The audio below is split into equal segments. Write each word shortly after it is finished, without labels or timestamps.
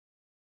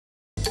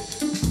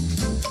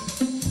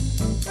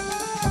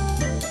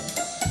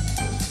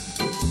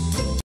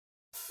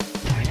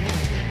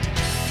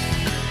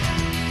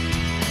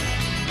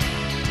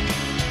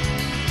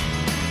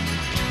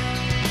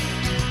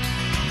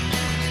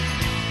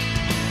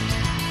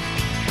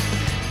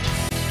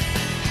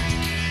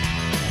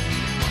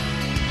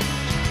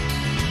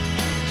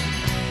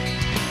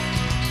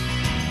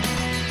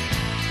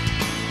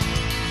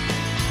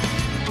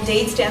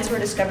D.A.T.E stands for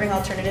Discovering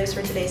Alternatives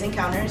for Today's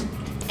Encounters.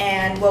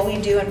 And what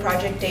we do in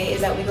Project D.A.T.E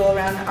is that we go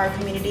around our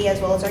community as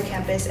well as our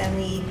campus and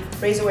we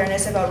raise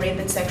awareness about rape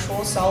and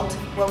sexual assault.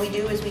 What we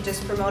do is we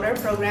just promote our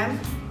program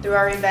through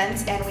our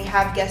events, and we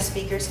have guest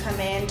speakers come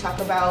in, talk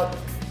about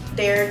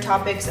their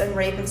topics on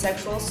rape and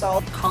sexual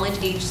assault.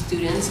 College-age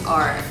students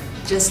are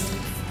just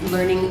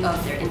learning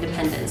of their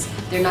independence.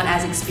 They're not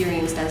as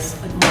experienced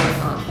as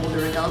more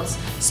older adults,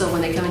 so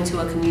when they come into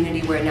a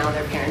community where now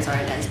their parents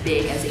aren't as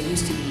big as they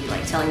used to be,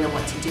 like telling them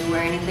what to do or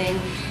anything,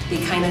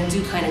 they kind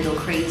of go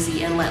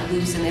crazy and let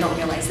loose, and they don't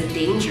realize the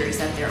dangers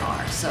that there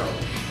are. So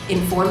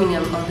informing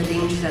them of the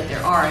dangers that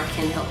there are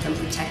can help them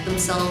protect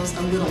themselves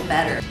a little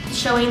better.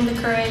 Showing the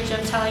courage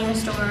of telling the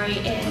story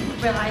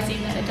and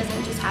realizing that it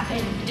didn't just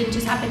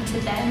happen to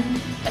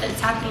them, but it's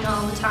happening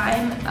all the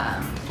time,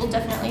 will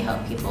definitely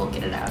help people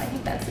get it out. I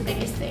think that's the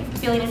biggest thing.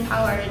 Feeling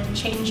empowered and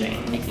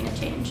changing, making a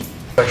change.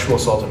 Sexual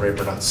assault and rape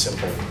are not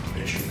simple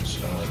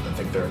issues. I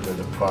think they're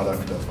the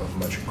product of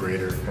much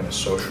greater kind of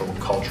social,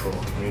 cultural,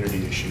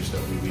 community issues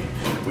that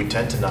we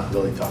tend to not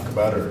really talk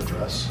about or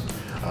address.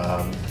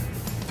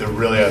 They're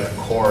really at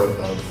the core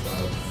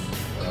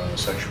of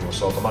sexual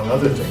assault, among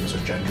other things,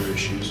 are gender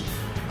issues,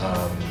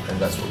 and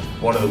that's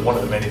one of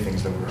the many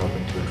things that we're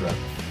hoping to address.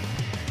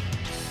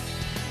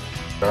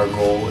 Our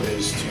goal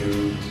is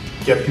to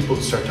get people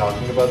to start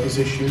talking about these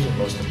issues, and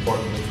most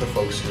importantly for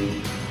folks who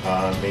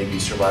may be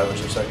survivors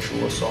of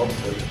sexual assault,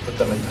 to put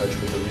them in touch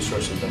with the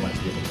resources that might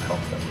be able to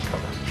help them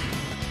recover.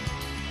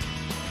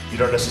 You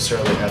don't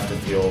necessarily have to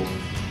feel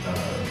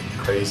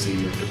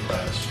crazy or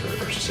depressed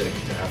or sick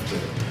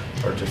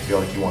to feel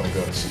like you want to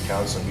go to seek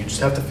counseling. You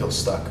just have to feel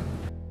stuck.